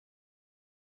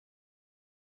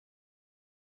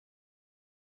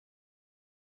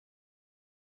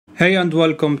Hey and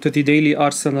welcome to the Daily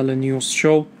Arsenal News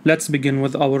Show. Let's begin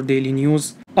with our daily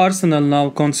news. Arsenal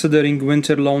now considering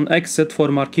winter loan exit for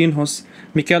Marquinhos.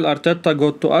 Mikel Arteta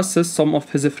got to assess some of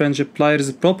his French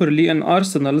players properly in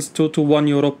Arsenal's 2-1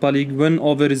 Europa League win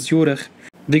over Zurich.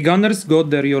 The Gunners got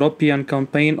their European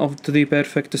campaign off to the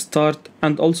perfect start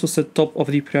and also set top of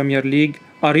the Premier League.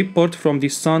 A report from The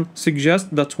Sun suggests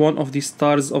that one of the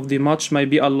stars of the match may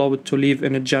be allowed to leave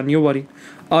in January.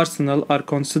 Arsenal are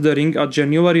considering a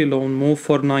January loan move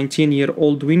for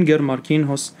 19-year-old winger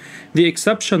Marquinhos. The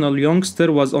exceptional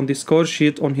youngster was on the score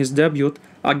sheet on his debut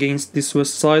against the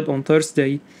Swiss side on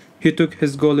Thursday. He took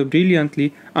his goal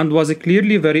brilliantly and was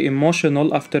clearly very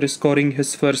emotional after scoring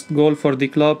his first goal for the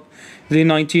club. The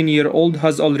 19-year-old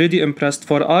has already impressed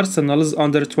for Arsenal's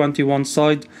under-21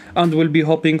 side and will be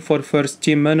hoping for first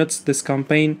team minutes this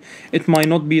campaign. It might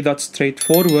not be that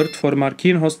straightforward for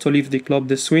Marquinhos to leave the club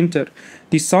this winter.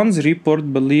 The Sun's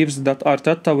report believes that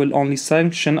Arteta will only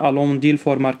sanction a loan deal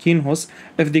for Marquinhos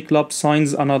if the club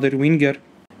signs another winger.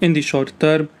 In the short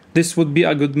term, this would be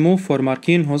a good move for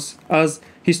Marquinhos, as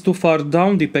he's too far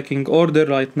down the pecking order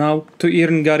right now to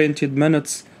earn guaranteed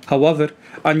minutes. However,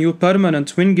 a new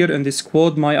permanent winger in the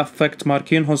squad might affect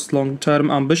Marquinhos'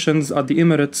 long-term ambitions at the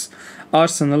Emirates.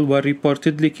 Arsenal were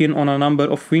reportedly keen on a number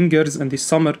of wingers in the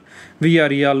summer.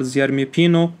 Villarreal's Yermi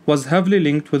Pino was heavily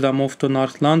linked with a move to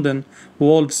North London.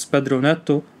 Wolves' Pedro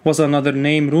Neto was another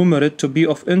name rumoured to be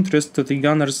of interest to the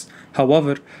Gunners.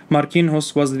 However,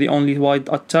 Marquinhos was the only wide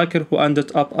attacker who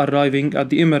ended up arriving at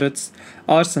the Emirates.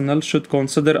 Arsenal should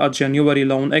consider a January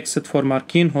loan exit for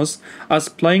Marquinhos, as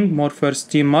playing more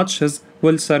first-team matches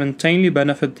will certainly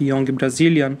benefit the young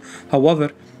Brazilian.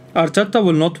 However, Arteta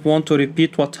will not want to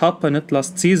repeat what happened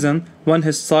last season when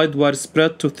his side were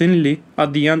spread too thinly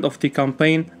at the end of the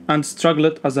campaign and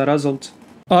struggled as a result.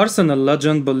 Arsenal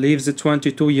legend believes the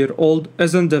 22-year-old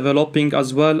isn't developing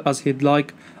as well as he'd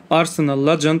like. Arsenal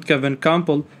legend Kevin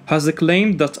Campbell has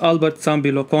claimed that Albert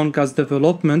Sambi Lokonga's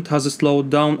development has slowed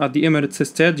down at the Emirates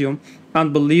Stadium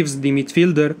and believes the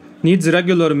midfielder needs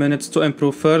regular minutes to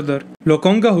improve further.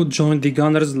 Lokonga, who joined the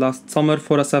Gunners last summer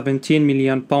for a £17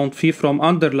 million fee from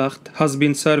Anderlecht, has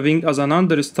been serving as an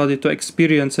understudy to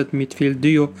experienced midfield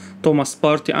duo Thomas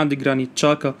Partey and Granit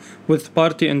Xhaka. With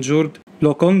Partey injured,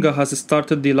 Lokonga has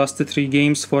started the last 3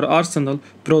 games for Arsenal,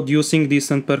 producing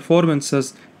decent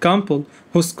performances. Campbell,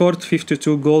 who scored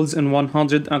 52 goals in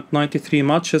 193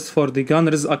 matches for the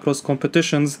Gunners across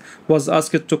competitions, was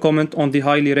asked to comment on the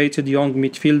highly rated young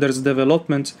midfielder's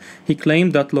development. He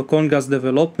claimed that Lokonga's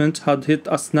development had hit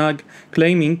a snag,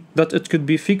 claiming that it could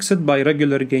be fixed by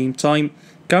regular game time.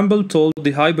 Campbell told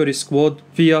the Highbury squad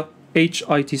via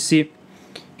HITC,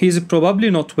 "He is probably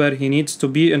not where he needs to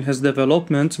be in his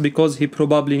development because he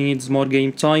probably needs more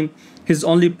game time. He's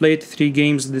only played 3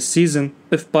 games this season.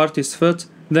 If Partey is fit,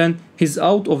 then he's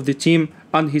out of the team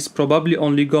and he's probably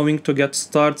only going to get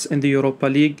starts in the Europa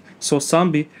League, so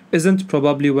Sambi isn't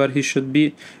probably where he should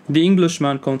be." The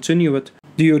Englishman continued,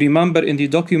 "Do you remember in the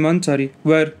documentary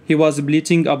where he was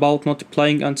bleating about not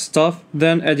playing and stuff?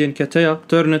 Then Edin Ketia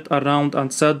turned it around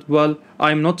and said, 'Well,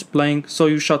 I'm not playing, so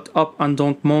you shut up and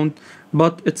don't moan.'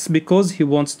 But it's because he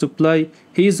wants to play.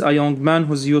 He is a young man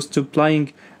who's used to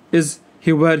playing. Is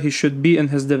he where he should be in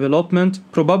his development?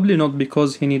 Probably not,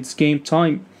 because he needs game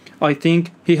time. I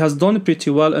think he has done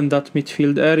pretty well in that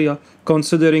midfield area,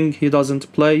 considering he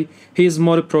doesn't play. He is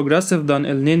more progressive than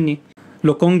El Nini."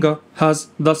 Lokonga has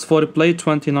thus far played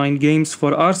 29 games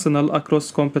for Arsenal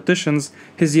across competitions.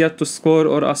 He's yet to score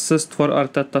or assist for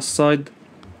Arteta's side.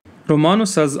 Romano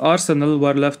says Arsenal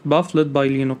were left baffled by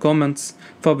Lino comments.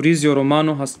 Fabrizio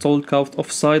Romano has told Couth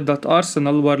Offside that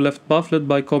Arsenal were left baffled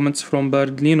by comments from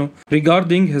Bird Lino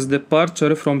regarding his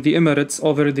departure from the Emirates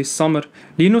over this summer.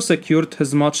 Lino secured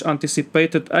his much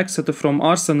anticipated exit from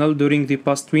Arsenal during the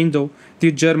past window.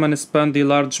 The German spent the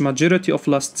large majority of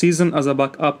last season as a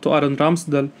backup to Aaron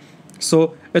Ramsdale,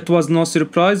 so it was no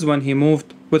surprise when he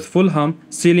moved, with Fulham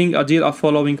sealing a deal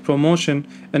following promotion.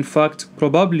 In fact,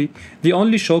 probably the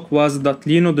only shock was that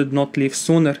Lino did not leave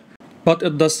sooner. But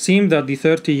it does seem that the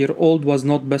 30-year-old was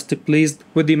not best pleased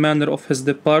with the manner of his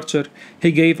departure.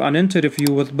 He gave an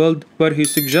interview with Bild where he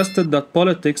suggested that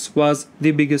politics was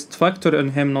the biggest factor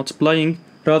in him not playing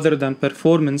rather than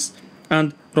performance,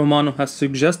 and Romano has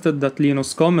suggested that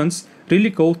Lino's comments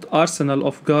really caught Arsenal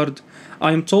off guard.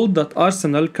 "I am told that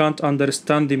Arsenal can't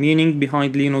understand the meaning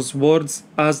behind Lino's words,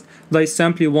 as they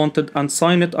simply wanted and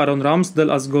signed Aaron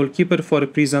Ramsdale as goalkeeper for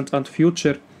present and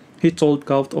future," he told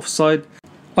Couth Offside.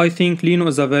 "I think Lino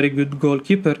is a very good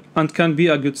goalkeeper and can be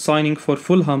a good signing for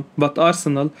Fulham, but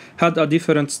Arsenal had a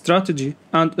different strategy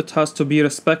and it has to be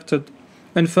respected.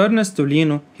 In fairness to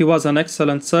Lino, he was an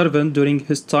excellent servant during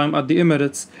his time at the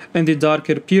Emirates. In the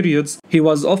darker periods, he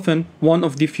was often one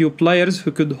of the few players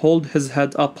who could hold his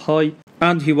head up high,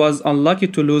 and he was unlucky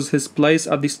to lose his place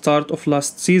at the start of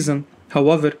last season.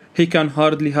 However, he can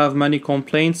hardly have many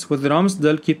complaints, with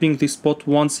Ramsdale keeping the spot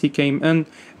once he came in.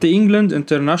 The England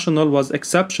international was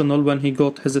exceptional when he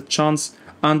got his chance,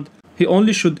 and he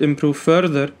only should improve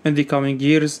further in the coming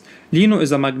years. Lino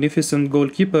is a magnificent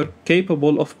goalkeeper,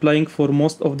 capable of playing for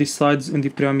most of the sides in the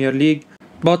Premier League,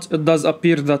 but it does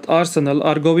appear that Arsenal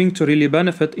are going to really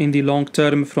benefit in the long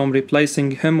term from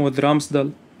replacing him with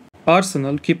Ramsdale.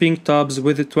 Arsenal keeping tabs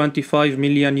with the 25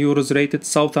 million euros rated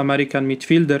South American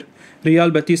midfielder.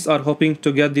 Real Betis are hoping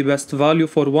to get the best value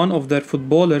for one of their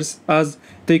footballers, as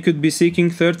they could be seeking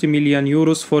 30 million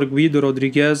euros for Guido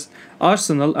Rodriguez.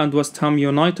 Arsenal and West Ham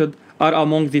United are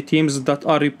among the teams that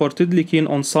are reportedly keen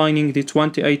on signing the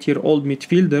 28-year-old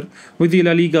midfielder, with the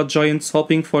La Liga giants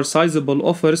hoping for sizable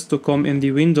offers to come in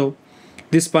the window.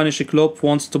 The Spanish club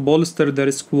wants to bolster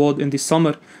their squad in the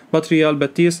summer, but Real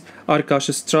Betis are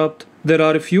cash-strapped. There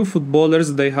are a few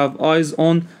footballers they have eyes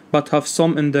on, but have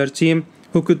some in their team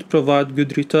who could provide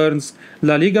good returns.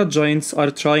 La Liga giants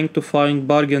are trying to find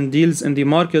bargain deals in the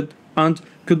market and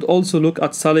could also look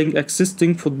at selling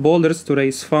existing footballers to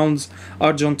raise funds.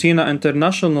 Argentina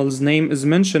international's name is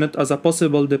mentioned as a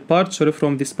possible departure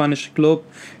from the Spanish club.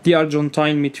 The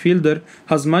Argentine midfielder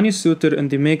has many suitors in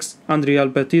the mix, and Real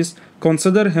Betis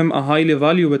consider him a highly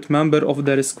valued member of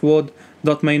their squad.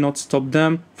 That may not stop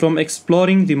them from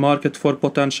exploring the market for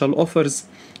potential offers.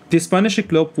 The Spanish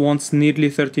club wants nearly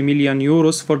 30 million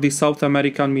euros for the South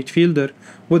American midfielder,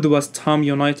 with West Ham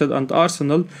United and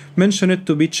Arsenal mentioned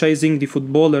to be chasing the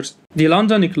footballers. The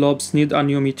London clubs need a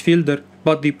new midfielder,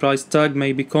 but the price tag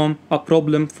may become a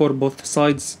problem for both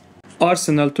sides.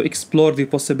 Arsenal to explore the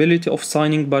possibility of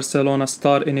signing Barcelona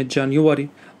star in January.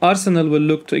 Arsenal will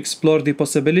look to explore the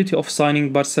possibility of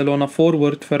signing Barcelona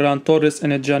forward Ferran Torres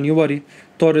in January.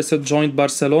 Torres joined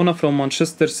Barcelona from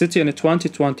Manchester City in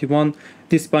 2021.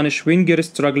 The Spanish winger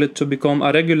struggled to become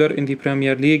a regular in the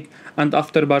Premier League, and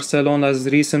after Barcelona's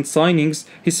recent signings,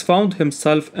 he's found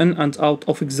himself in and out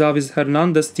of Xavi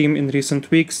Hernandez's team in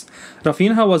recent weeks.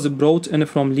 Rafinha was brought in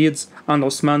from Leeds, and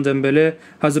Ousmane Dembélé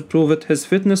has proved his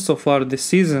fitness so far this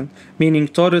season, meaning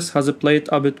Torres has played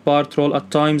a bit part role at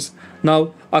times.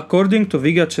 Now, according to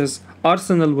Vigaches,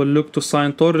 Arsenal will look to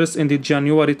sign Torres in the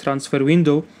January transfer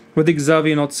window, with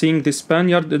Xavi not seeing the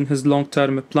Spaniard in his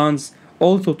long-term plans.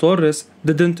 Although Torres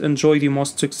didn't enjoy the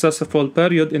most successful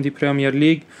period in the Premier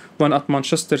League when at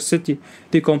Manchester City,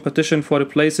 the competition for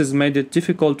places made it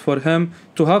difficult for him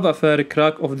to have a fair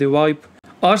crack of the whip.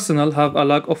 Arsenal have a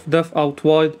lack of depth out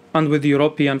wide, and with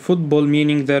European football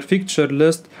meaning their fixture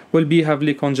list will be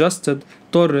heavily congested,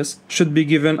 Torres should be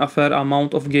given a fair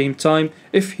amount of game time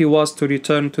if he was to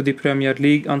return to the Premier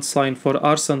League and sign for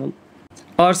Arsenal.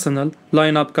 Arsenal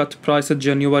line-up cut priced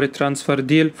January transfer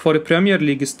deal for Premier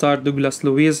League star Douglas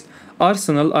Luiz.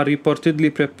 Arsenal are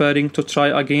reportedly preparing to try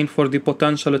again for the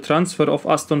potential transfer of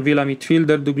Aston Villa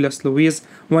midfielder Douglas Luiz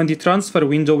when the transfer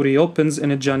window reopens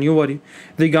in January.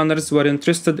 The Gunners were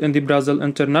interested in the Brazil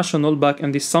international back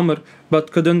in the summer,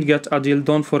 but couldn't get a deal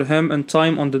done for him in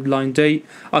time on deadline day.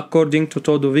 According to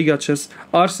Todo Vigaches,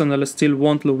 Arsenal still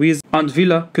want Luiz, and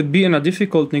Villa could be in a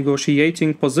difficult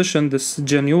negotiating position this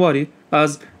January,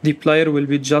 as the player will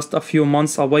be just a few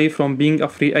months away from being a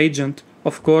free agent.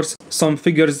 Of course, some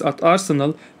figures at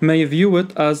Arsenal may view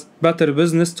it as better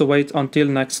business to wait until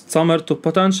next summer to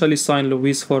potentially sign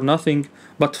Luiz for nothing,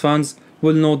 but fans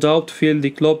will no doubt feel the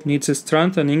club needs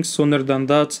strengthening sooner than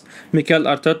that. Mikel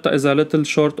Arteta is a little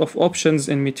short of options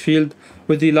in midfield,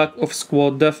 with the lack of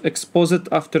squad depth exposed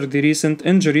after the recent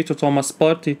injury to Thomas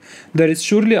Partey. There is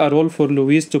surely a role for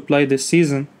Luiz to play this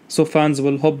season, so fans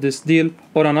will hope this deal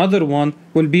or another one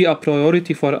will be a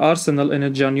priority for Arsenal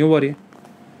in January.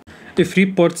 If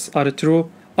reports are true,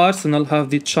 Arsenal have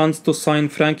the chance to sign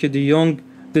Frankie de Jong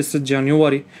this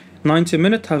January. 90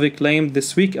 Minutes have claimed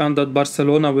this weekend that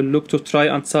Barcelona will look to try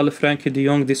and sell Frankie de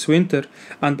Jong this winter,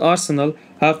 and Arsenal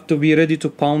have to be ready to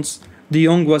pounce. De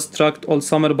Jong was tracked all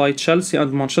summer by Chelsea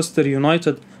and Manchester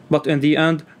United, but in the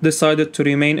end decided to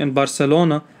remain in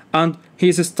Barcelona, and he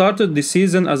has started the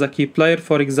season as a key player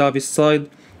for Xavi's side.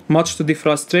 Much to the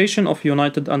frustration of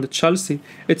United and Chelsea,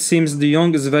 it seems De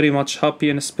Jong is very much happy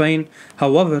in Spain.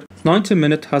 However, 90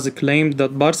 Minutes has claimed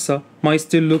that Barca might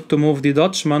still look to move the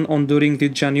Dutchman on during the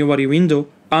January window,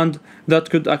 and that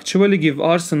could actually give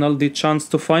Arsenal the chance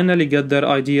to finally get their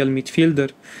ideal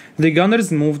midfielder. The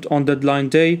Gunners moved on deadline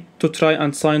day to try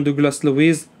and sign Douglas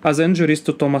Luiz, as injuries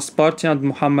to Thomas Partey and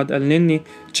Mohamed Elneny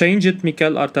changed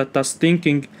Mikel Arteta's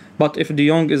thinking, but if De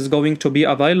Jong is going to be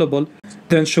available,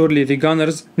 then surely the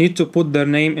Gunners need to put their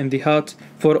name in the hat.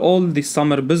 For all the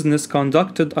summer business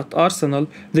conducted at Arsenal,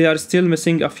 they are still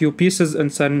missing a few pieces in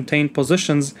certain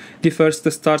positions. The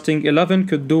first starting 11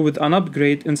 could do with an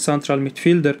upgrade in central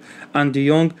midfielder, and De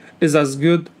Jong is as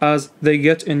good as they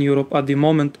get in Europe at the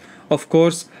moment. Of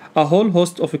course, a whole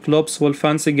host of clubs will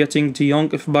fancy getting De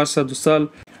Jong if Barca do sell.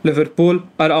 Liverpool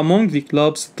are among the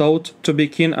clubs thought to be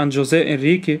keen, and Jose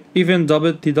Enrique even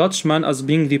dubbed the Dutchman as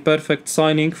being the perfect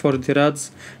signing for the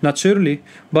Reds. Naturally,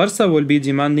 Barca will be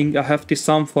demanding a hefty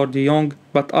sum for De Jong,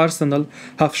 but Arsenal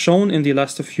have shown in the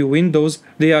last few windows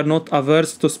they are not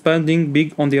averse to spending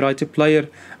big on the right player,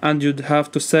 and you'd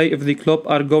have to say if the club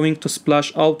are going to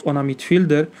splash out on a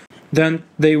midfielder, then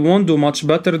they won't do much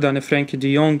better than Frenkie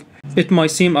de Jong. It might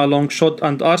seem a long shot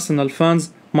and Arsenal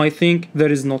fans might think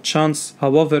there is no chance.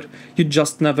 However, you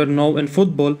just never know in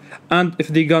football, and if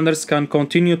the Gunners can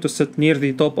continue to sit near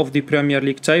the top of the Premier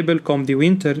League table come the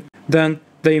winter, then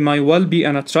they might well be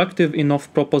an attractive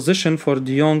enough proposition for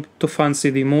De Jong to fancy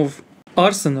the move.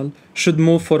 Arsenal should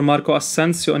move for Marco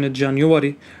Asensio in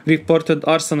January. Reported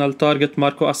Arsenal target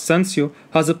Marco Asensio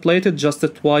has played just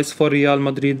twice for Real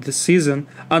Madrid this season,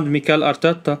 and Mikel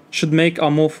Arteta should make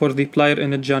a move for the player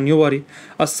in January.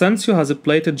 Asensio has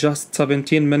played just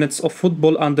 17 minutes of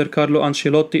football under Carlo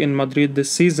Ancelotti in Madrid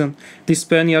this season. The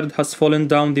Spaniard has fallen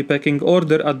down the pecking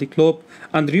order at the club,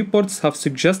 and reports have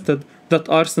suggested that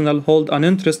Arsenal hold an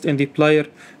interest in the player.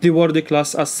 The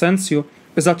world-class Asensio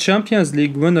is a Champions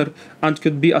League winner and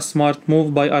could be a smart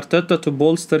move by Arteta to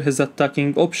bolster his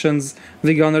attacking options.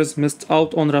 The Gunners missed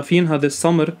out on Rafinha this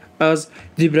summer as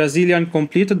the Brazilian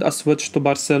completed a switch to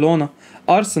Barcelona.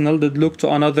 Arsenal did look to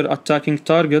another attacking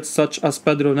target such as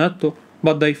Pedro Neto,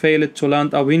 but they failed to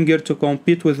land a winger to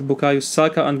compete with Bukayo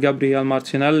Saka and Gabriel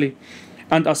Martinelli.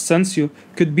 And Asensio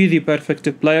could be the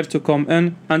perfect player to come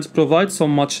in and provide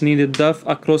some much needed depth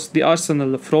across the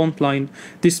Arsenal front line.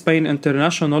 The Spain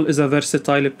international is a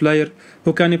versatile player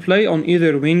who can play on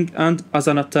either wing and as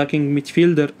an attacking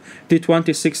midfielder. The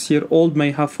 26-year-old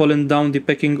may have fallen down the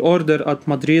pecking order at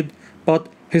Madrid, but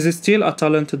he's still a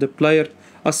talented player.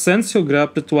 Asensio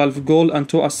grabbed 12 goals and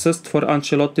 2 assists for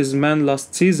Ancelotti's men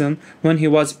last season when he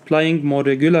was playing more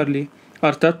regularly.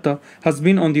 Arteta has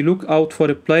been on the lookout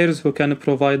for players who can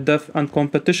provide depth and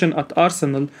competition at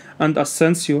Arsenal, and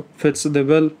Asensio fits the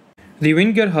bill. The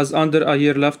winger has under a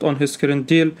year left on his current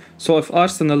deal, so if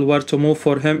Arsenal were to move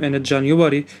for him in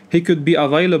January, he could be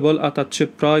available at a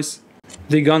cheap price.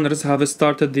 The Gunners have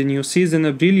started the new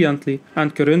season brilliantly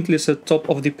and currently sit top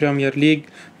of the Premier League,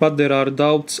 but there are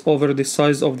doubts over the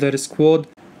size of their squad,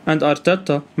 and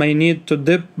Arteta may need to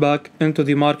dip back into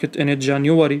the market in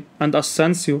January, and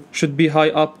Asensio should be high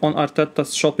up on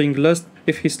Arteta's shopping list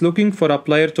if he's looking for a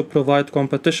player to provide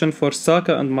competition for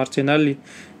Saka and Martinelli.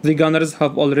 The Gunners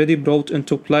have already brought in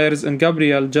 2 players in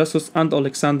Gabriel Jesus and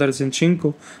Alexander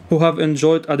Zinchenko, who have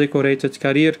enjoyed a decorated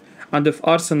career, and if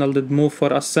Arsenal did move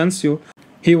for Asensio,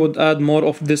 he would add more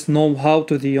of this know-how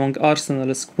to the young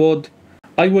Arsenal squad.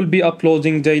 I will be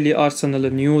uploading daily Arsenal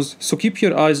news, so keep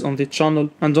your eyes on the channel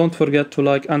and don't forget to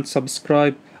like and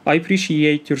subscribe. I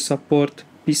appreciate your support.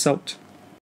 Peace out.